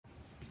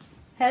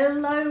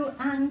Hello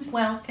and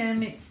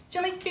welcome, it's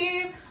Jelly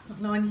Cube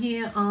and I'm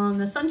here on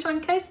the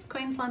Sunshine Coast,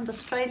 Queensland,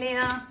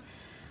 Australia,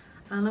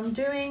 and I'm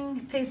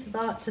doing a piece of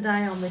art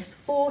today on this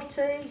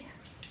 40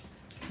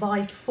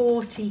 by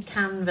 40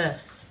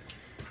 canvas,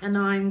 and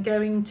I'm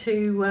going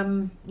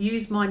to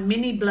use my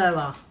mini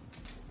blower.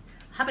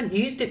 I haven't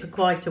used it for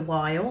quite a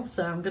while,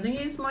 so I'm going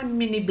to use my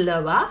mini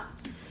blower.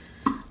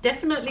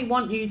 Definitely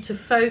want you to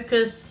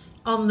focus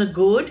on the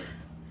good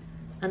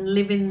and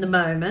live in the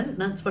moment.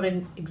 That's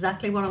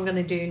exactly what I'm going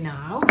to do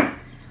now.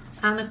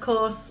 And of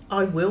course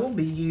I will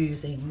be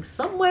using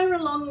somewhere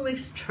along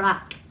this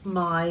track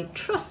my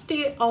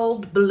trusty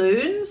old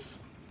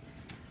balloons.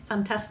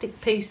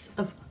 Fantastic piece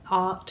of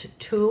art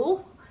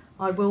tool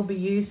I will be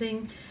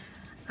using.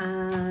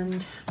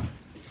 And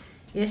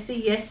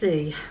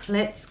yesy,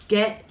 let's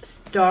get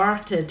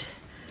started.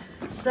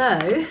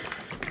 So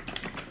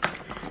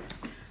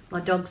my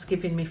dog's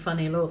giving me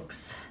funny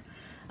looks.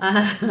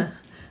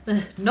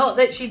 Not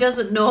that she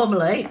doesn't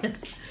normally.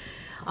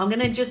 I'm going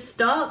to just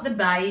start the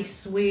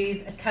base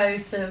with a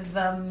coat of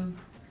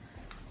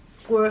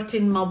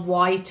squirting my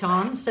white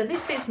on. So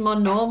this is my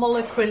normal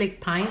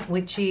acrylic paint,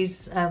 which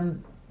is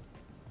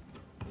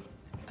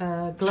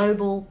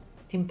Global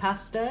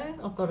Impasto.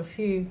 I've got a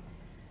few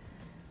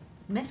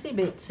messy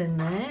bits in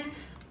there.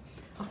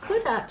 I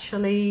could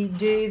actually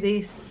do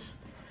this,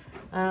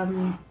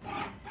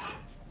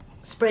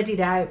 spread it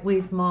out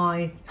with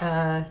my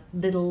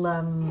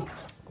little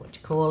what do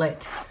you call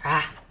it,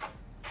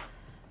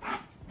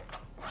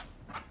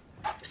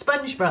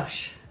 sponge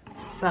brush,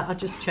 but I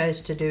just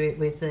chose to do it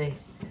with the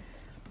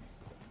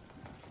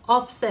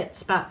offset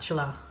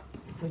spatula,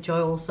 which I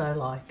also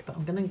like. But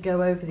I'm going to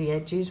go over the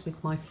edges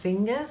with my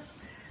fingers.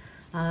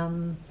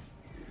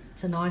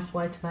 It's a nice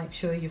way to make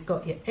sure you've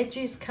got your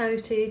edges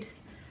coated.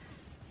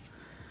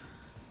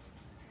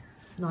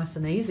 Nice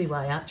and easy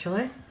way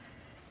actually.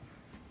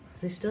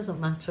 This doesn't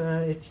matter,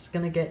 it's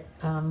going to get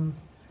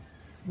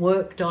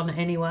worked on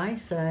anyway,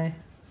 so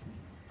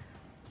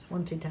just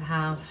wanted to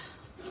have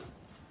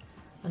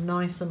a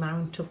nice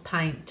amount of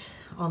paint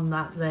on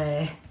that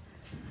there.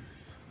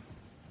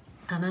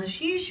 And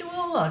as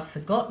usual, I've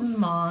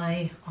forgotten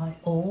I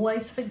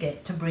always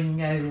forget to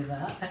bring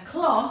over a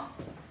cloth,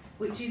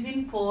 which is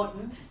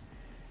important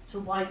to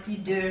wipe your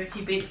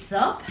dirty bits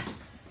up,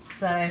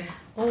 so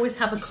always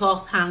have a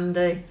cloth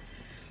handy.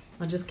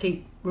 I just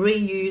keep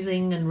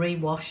reusing and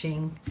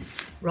rewashing.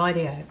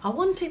 Rightio, I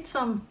wanted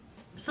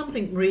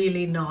something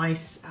really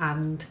nice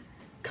and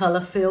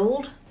colour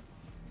filled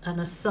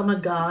and a summer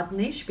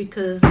gardenish,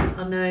 because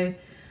I know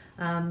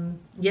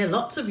yeah,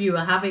 lots of you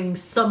are having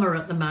summer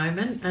at the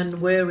moment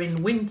and we're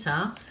in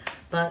winter,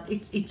 but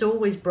it's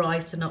always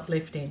bright and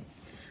uplifting.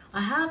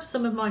 I have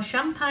some of my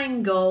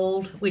champagne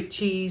gold,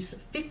 which is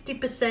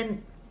 50%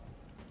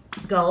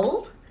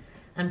 gold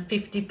and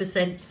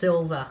 50%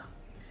 silver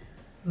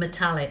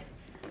metallic,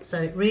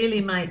 so it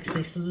really makes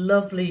this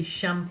lovely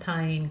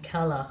champagne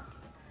colour,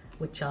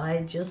 which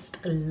I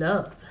just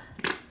love.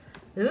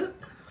 Ooh,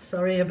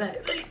 sorry about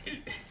it.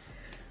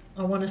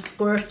 I want to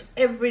squirt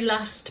every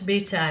last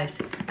bit out.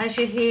 As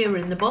you hear,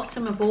 in the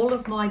bottom of all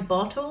of my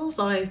bottles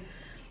of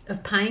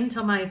paint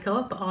I make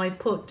up, I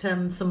put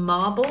some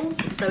marbles,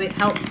 so it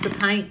helps the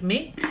paint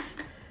mix.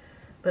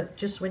 But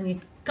just when you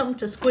come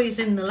to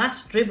squeezing the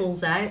last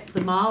dribbles out,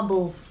 the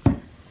marbles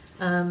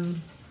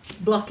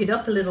block it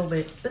up a little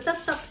bit, but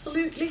that's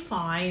absolutely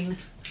fine.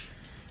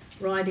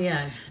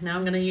 Rightio, now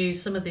I'm going to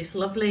use some of this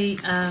lovely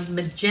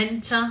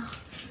magenta.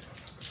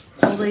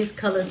 All these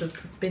colours have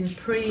been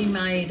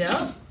pre-made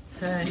up,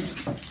 so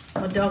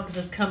my dogs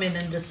have come in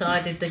and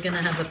decided they're going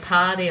to have a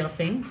party, I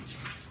think.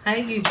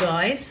 Hey you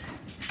guys,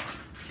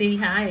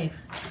 behave.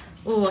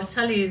 Oh, I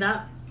tell you,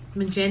 that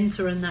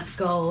magenta and that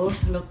gold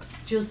looks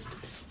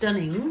just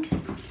stunning.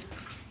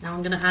 Now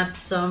I'm going to add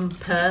some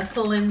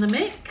purple in the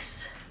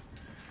mix.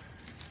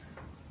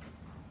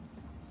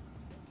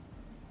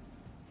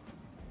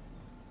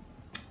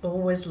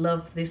 Always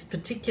love this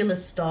particular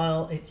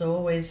style. It's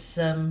always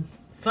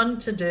fun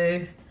to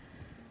do,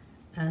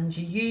 and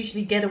you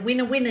usually get a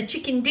winner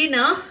chicken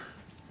dinner.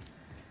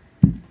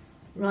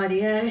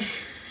 Rightio,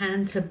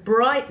 and to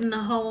brighten the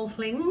whole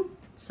thing,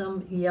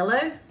 some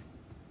yellow.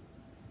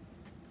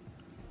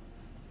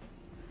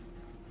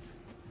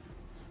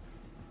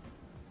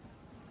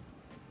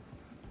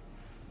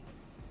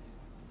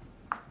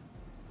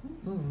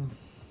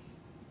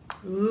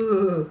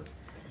 Ooh,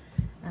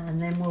 and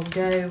then we'll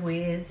go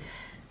with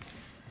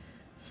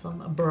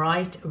some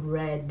bright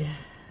red,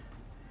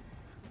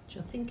 which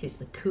I think is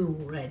the cool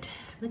red.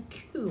 The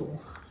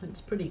cool,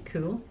 it's pretty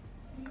cool.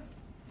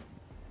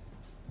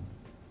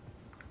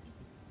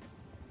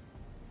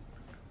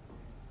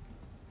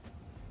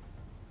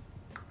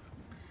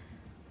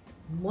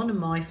 One of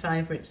my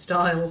favourite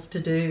styles to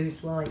do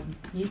is, like,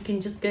 you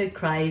can just go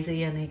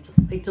crazy and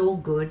it's all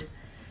good.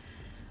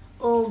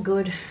 All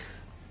good.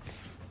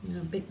 You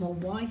know, a bit more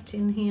white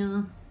in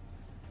here.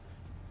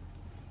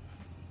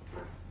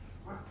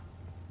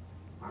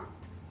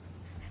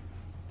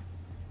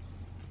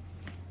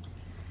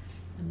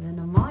 And then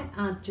I might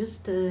add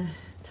just a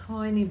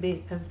tiny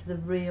bit of the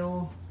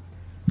real,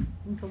 I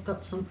think I've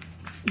got some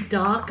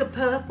darker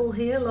purple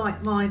here,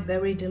 like my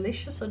Very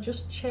Delicious. I'll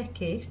just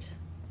check it.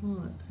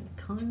 Oh,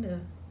 I kind of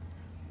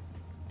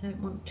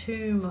don't want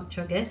too much,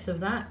 I guess, of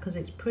that because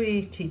it's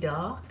pretty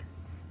dark.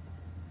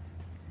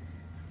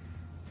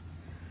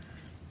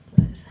 So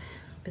there's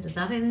a bit of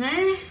that in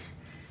there.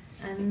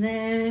 And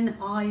then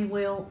I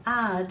will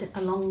add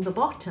along the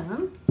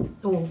bottom,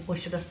 or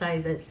should I say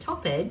the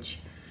top edge,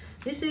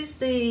 this is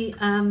the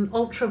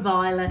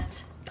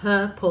ultraviolet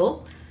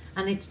purple,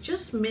 and it's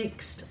just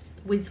mixed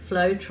with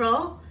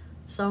Floetrol.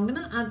 So I'm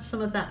going to add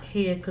some of that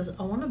here because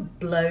I want to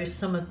blow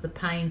some of the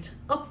paint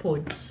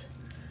upwards.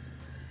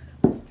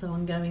 So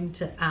I'm going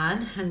to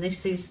add, and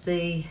this is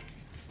the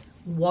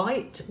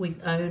white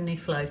with only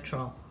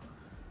Floetrol,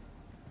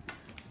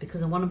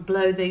 because I want to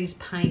blow these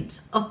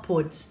paints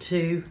upwards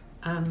to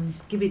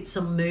give it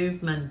some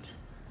movement.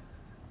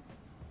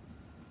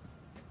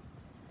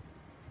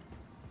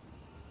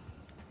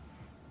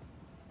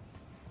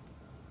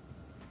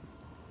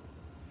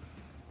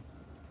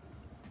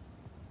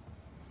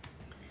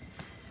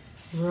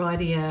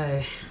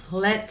 Rightio,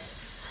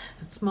 that's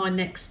my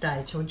next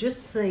stage. I'll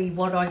just see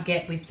what I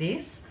get with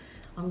this.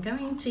 I'm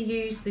going to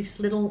use this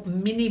little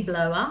mini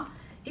blower.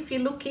 If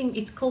you're looking,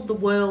 it's called the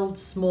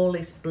world's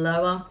smallest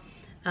blower.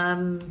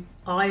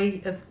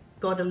 I have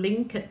got a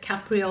link at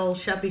Capriole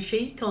Shabby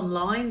Chic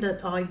online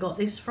that I got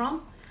this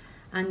from,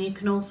 and you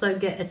can also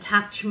get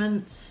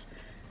attachments.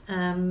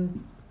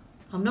 I'm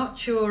not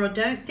sure, I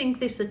don't think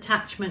this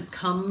attachment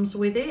comes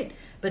with it,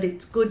 but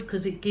it's good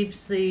because it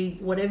gives the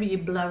whatever you're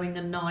blowing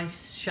a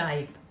nice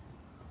shape.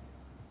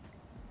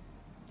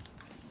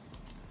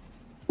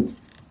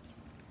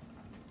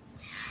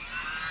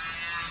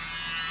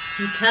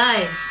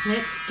 Okay,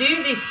 let's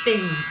do this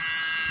thing.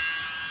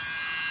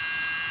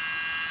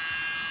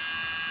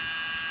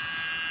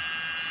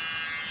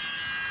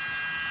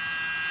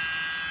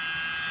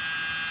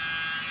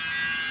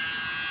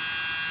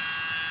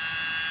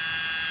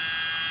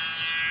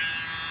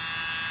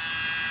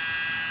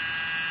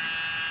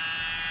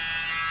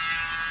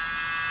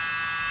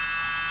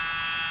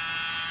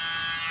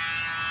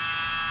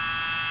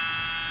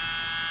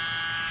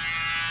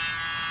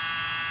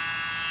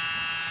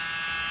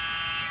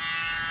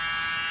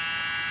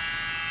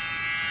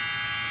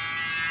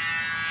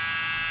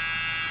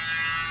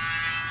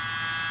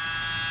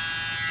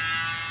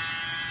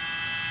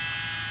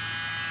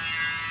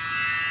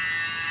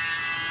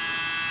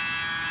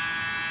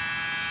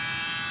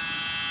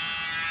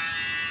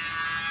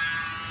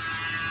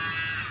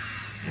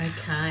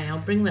 Okay, I'll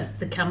bring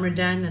the camera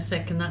down in a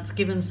second. That's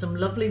given some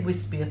lovely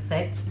wispy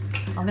effects.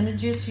 I'm going to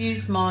just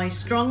use my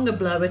stronger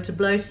blower to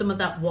blow some of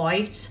that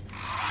white.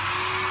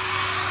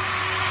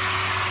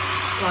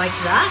 Like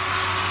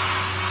that.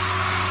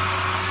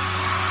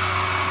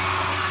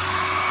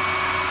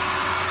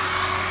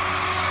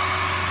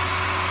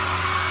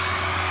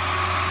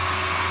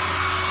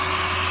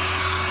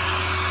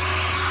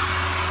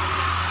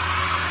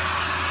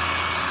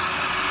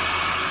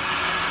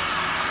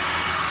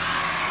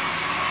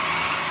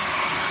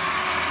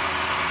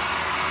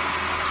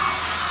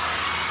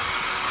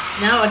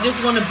 Now I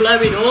just want to blow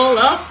it all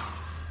up.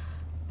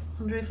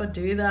 I wonder if I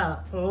do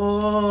that.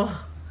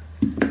 Oh,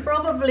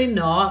 probably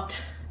not.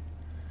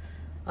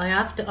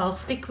 I'll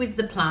stick with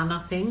the plan,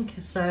 I think.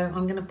 So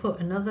I'm going to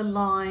put another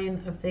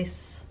line of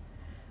this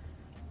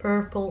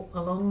purple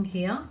along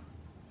here.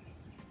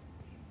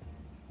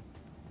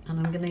 And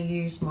I'm going to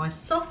use my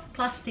soft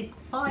plastic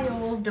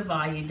file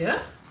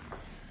divider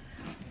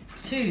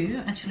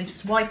to actually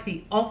swipe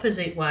the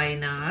opposite way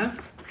now.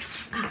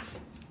 Ah,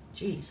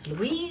 geez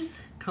Louise.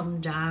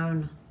 Come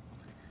down.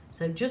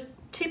 So just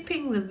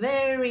tipping the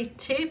very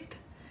tip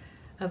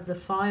of the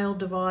file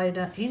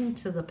divider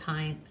into the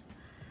paint.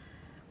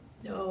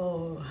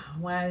 Oh,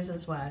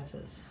 wowzers,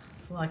 wowzers.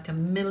 It's like a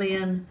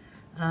million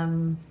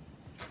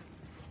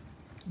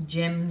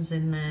gems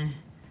in there.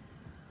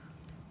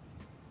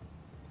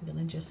 I'm going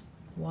to just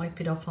wipe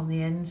it off on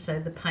the end so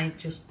the paint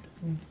just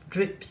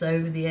drips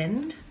over the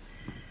end.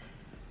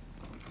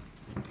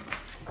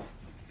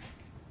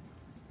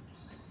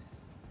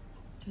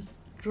 Just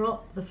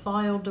drop the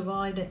file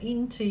divider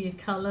into your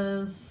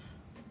colours.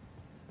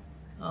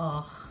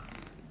 Oh,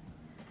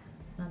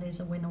 that is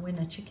a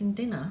winner chicken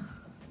dinner.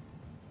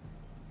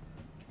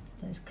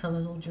 Those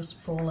colours will just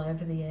fall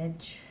over the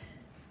edge.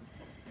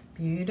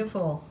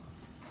 Beautiful.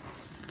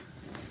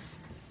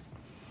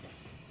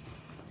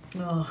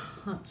 Oh,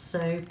 that's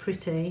so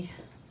pretty.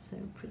 So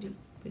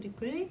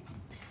pretty.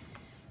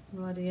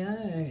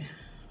 Rightio.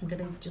 I'm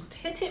going to just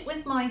hit it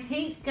with my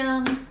heat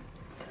gun.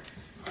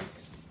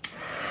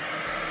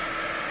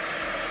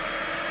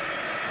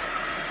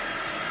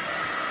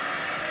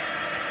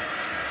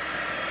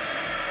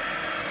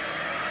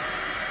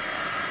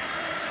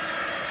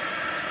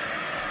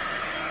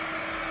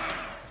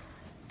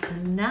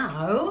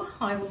 Now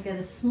I will get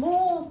a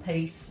smaller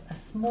piece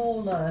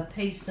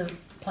of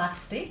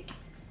plastic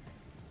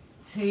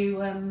to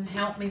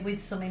help me with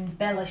some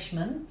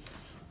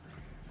embellishments,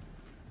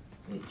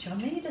 which I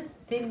need a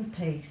thin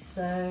piece,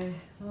 so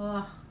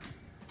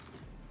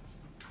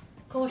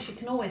course, you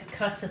can always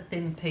cut a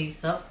thin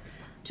piece up.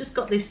 Just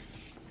got this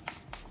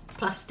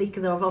plastic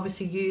that I've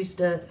obviously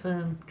used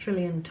a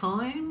trillion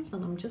times,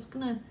 and I'm just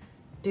going to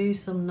do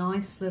some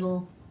nice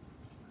little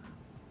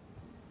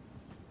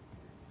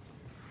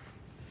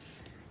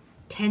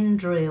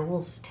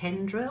tendrils,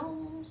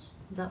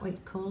 is that what you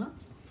call them?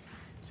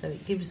 So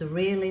it gives a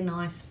really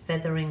nice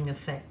feathering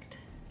effect.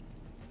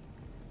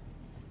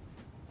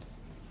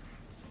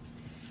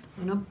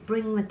 And I'll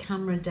bring the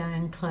camera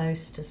down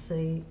close to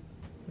see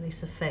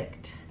this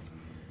effect.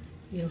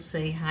 You'll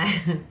see how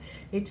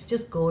it's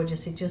just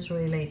gorgeous. It just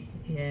really,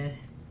 yeah,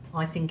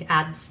 I think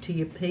adds to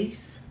your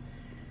piece.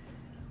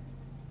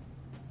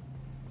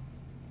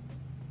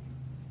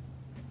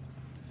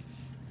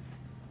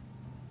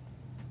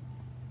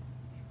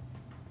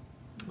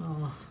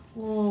 Oh,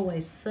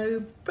 always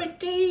so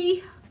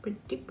pretty,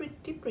 pretty,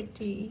 pretty,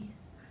 pretty.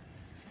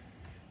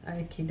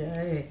 Okie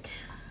doke.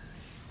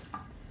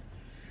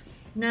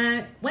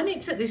 Now, when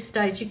it's at this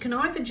stage, you can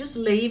either just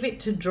leave it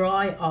to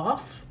dry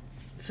off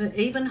for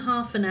even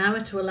half an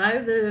hour to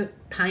allow the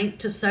paint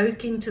to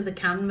soak into the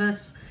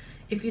canvas.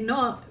 If you're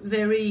not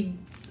very,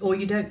 or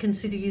you don't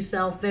consider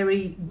yourself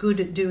very good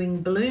at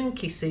doing balloon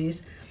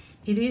kisses,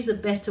 it is a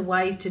better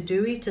way to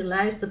do it. It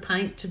allows the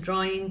paint to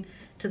dry in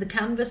to the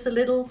canvas a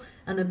little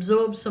and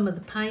absorb some of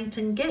the paint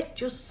and get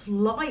just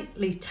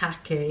slightly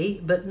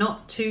tacky, but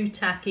not too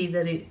tacky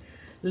that it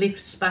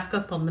lifts back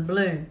up on the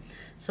balloon.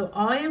 So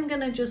I am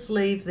going to just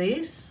leave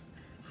this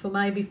for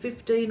maybe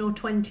 15 or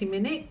 20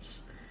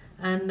 minutes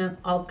and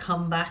I'll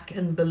come back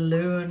and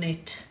balloon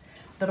it.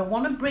 But I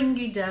want to bring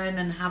you down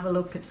and have a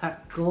look at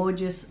that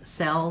gorgeous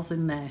cells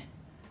in there.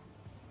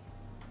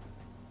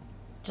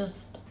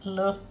 Just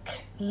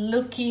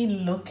looky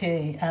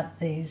at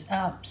these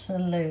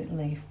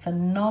absolutely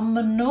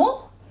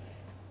phenomenally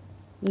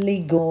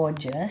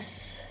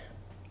gorgeous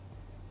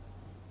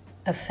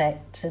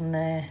effects in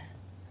there.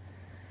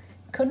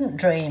 Couldn't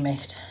dream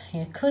it.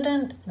 You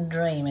couldn't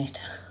dream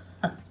it.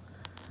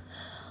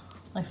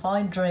 If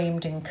I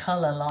dreamed in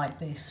colour like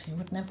this, you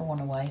would never want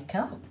to wake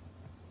up.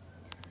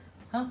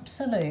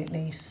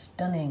 Absolutely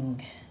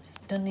stunning.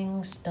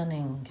 Stunning,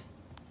 stunning.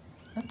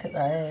 Look at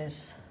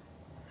those.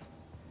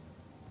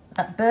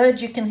 That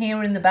bird you can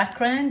hear in the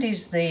background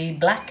is the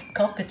black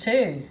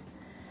cockatoo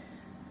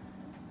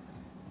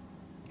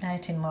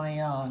out in my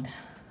yard.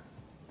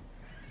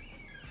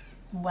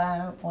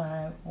 Wow,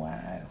 wow,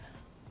 wow.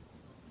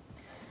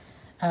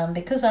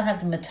 Because I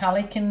had the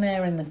metallic in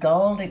there in the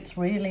gold, it's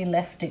really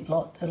left it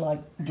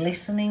like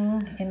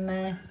glistening in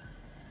there.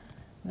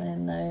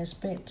 Then those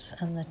bits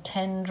and the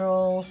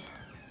tendrils.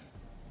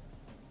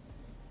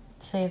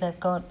 See, they've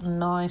got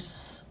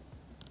nice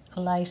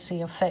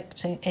lacy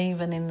effects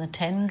even in the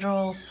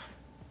tendrils.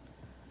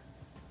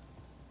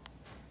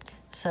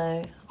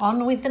 So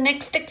on with the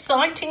next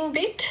exciting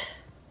bit.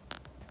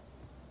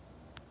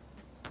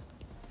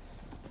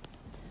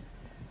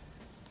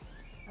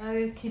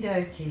 Okie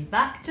dokie,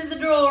 back to the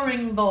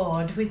drawing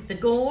board with the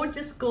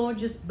gorgeous,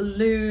 gorgeous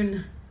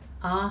balloon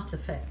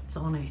artifacts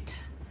on it.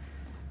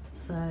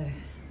 So,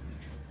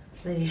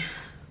 the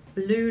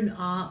balloon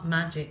art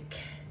magic.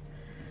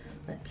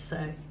 Let's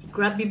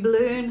grab your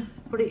balloon,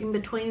 put it in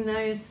between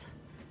those,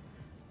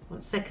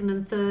 second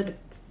and third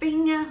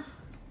finger,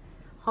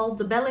 hold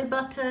the belly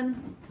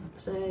button,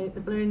 so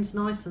the balloon's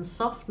nice and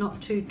soft, not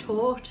too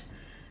taut,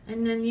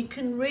 and then you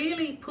can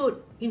really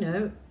put, you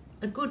know,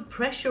 a good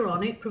pressure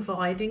on it,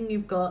 providing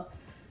you've got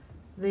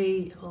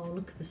the, oh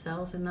look at the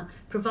cells in that,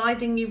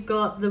 providing you've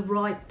got the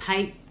right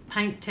paint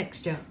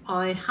texture.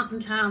 I happen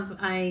to have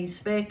a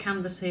spare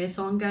canvas here,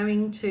 so I'm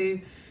going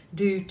to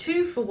do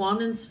 2 for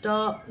 1 and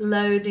start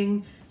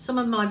loading some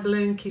of my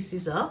balloon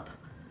kisses up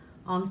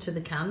onto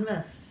the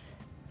canvas.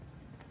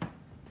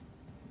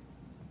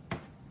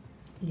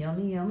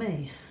 Yummy,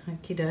 yummy.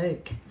 Okie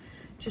doke.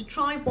 Just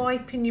try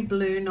wiping your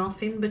balloon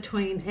off in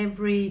between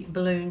every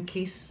balloon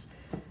kiss,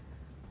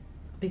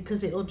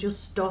 because it'll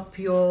just stop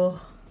your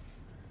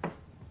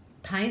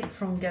paint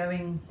from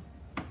going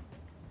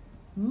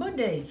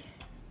muddy.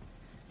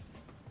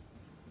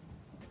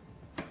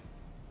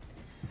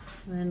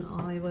 Then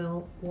I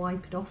will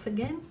wipe it off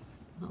again.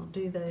 I'll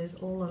do those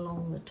all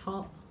along the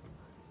top.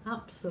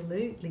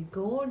 Absolutely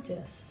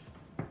gorgeous.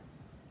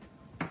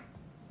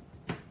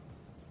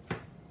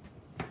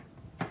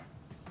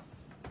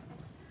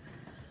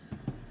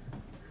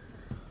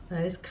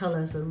 Those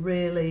colours are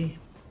really,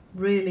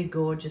 really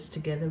gorgeous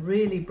together,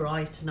 really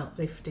bright and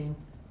uplifting.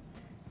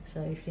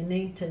 So if you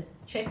need to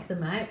check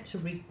them out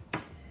to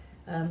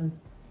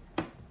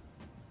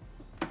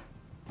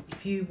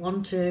if you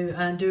want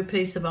to do a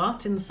piece of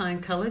art in the same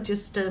colour,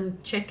 just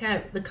check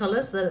out the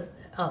colours that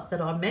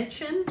I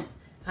mentioned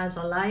as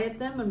I layered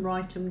them and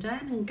write them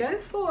down and go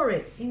for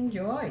it.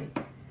 Enjoy.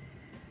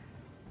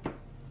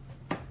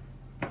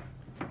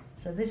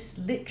 So this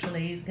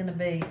literally is going to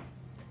be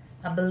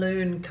a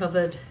balloon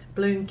covered,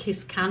 balloon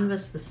kiss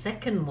canvas, the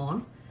second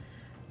one.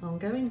 I'm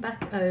going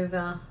back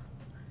over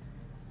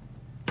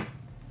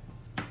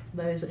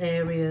those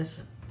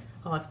areas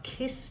I've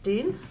kissed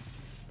in.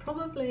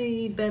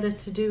 Probably better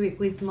to do it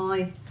with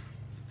my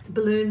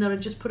balloon that I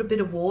just put a bit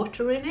of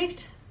water in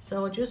it.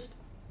 So I just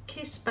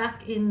kiss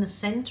back in the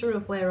center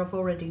of where I've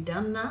already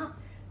done the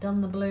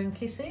balloon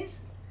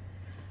kisses.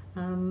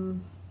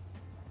 And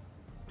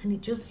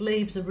it just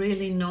leaves a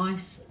really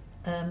nice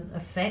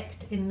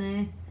effect in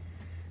there.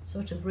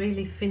 Sort of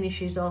really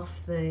finishes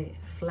off the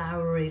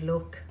flowery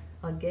look,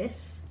 I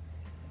guess.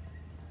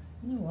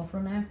 Oh, I've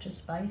run out of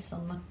space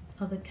on the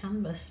other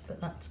canvas, but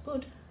that's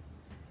good.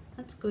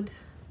 That's good.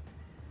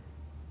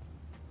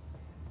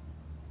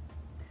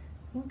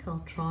 I think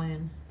I'll try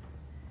and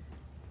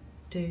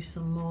do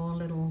some more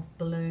little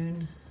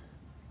balloon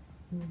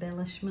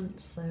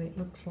embellishments so it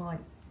looks like,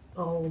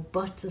 oh,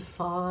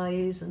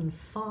 butterflies and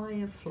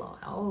firefly.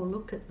 Oh,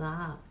 look at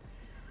that.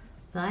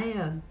 They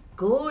are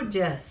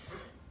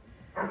gorgeous.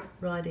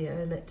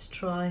 Rightio, let's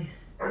try.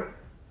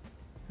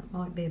 That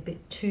might be a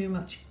bit too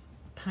much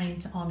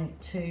paint on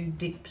it to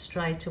dip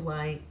straight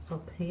away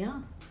up here.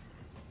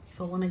 If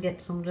I want to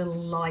get some little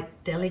light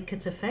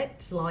delicate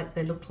effects, like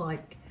they look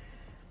like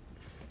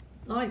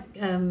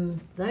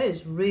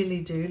those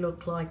really do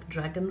look like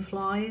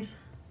dragonflies.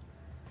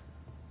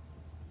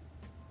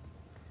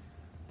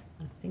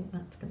 I think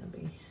that's going to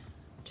be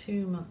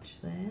too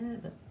much there,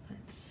 but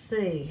let's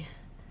see.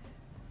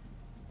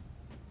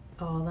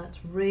 Oh, that's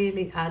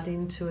really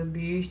adding to a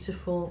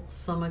beautiful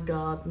summer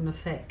garden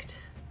effect.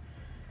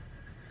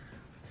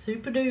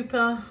 Super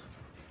duper.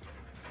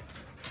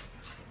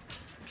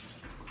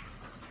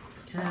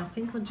 Okay, I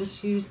think I'll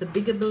just use the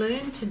bigger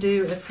balloon to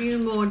do a few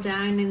more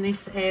down in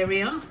this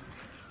area.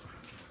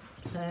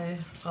 So,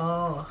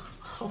 oh,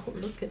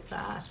 look at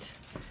that.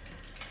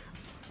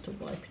 To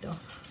wipe it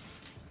off.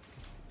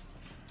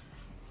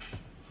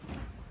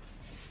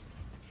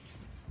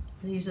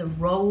 These are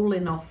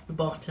rolling off the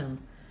bottom.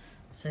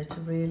 So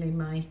to really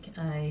make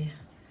a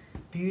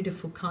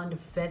beautiful kind of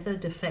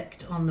feathered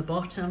effect on the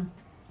bottom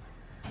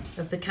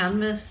of the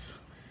canvas.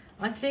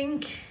 I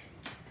think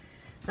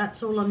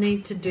that's all I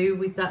need to do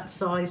with that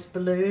size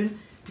balloon.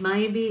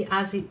 Maybe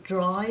as it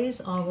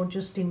dries, I will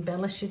just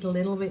embellish it a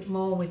little bit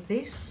more with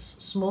this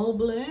small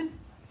balloon.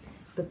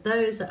 But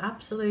those are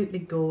absolutely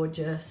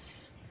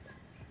gorgeous.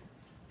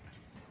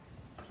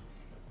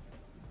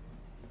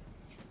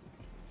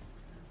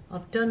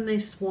 I've done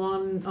this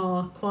one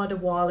quite a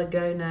while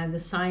ago now, the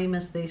same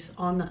as this,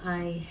 on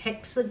a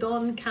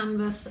hexagon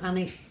canvas, and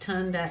it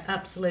turned out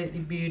absolutely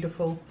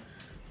beautiful.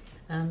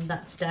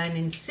 That's down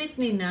in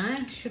Sydney now.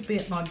 Should be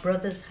at my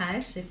brother's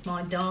house if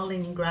my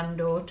darling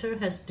granddaughter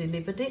has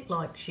delivered it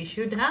like she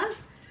should have.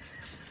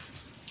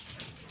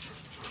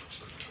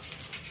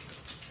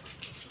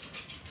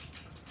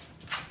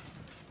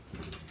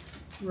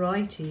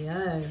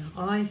 Rightio,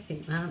 I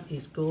think that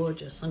is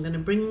gorgeous. I'm going to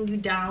bring you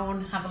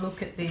down, have a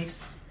look at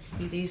this.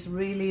 It is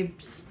really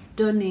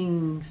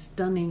stunning,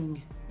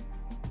 stunning.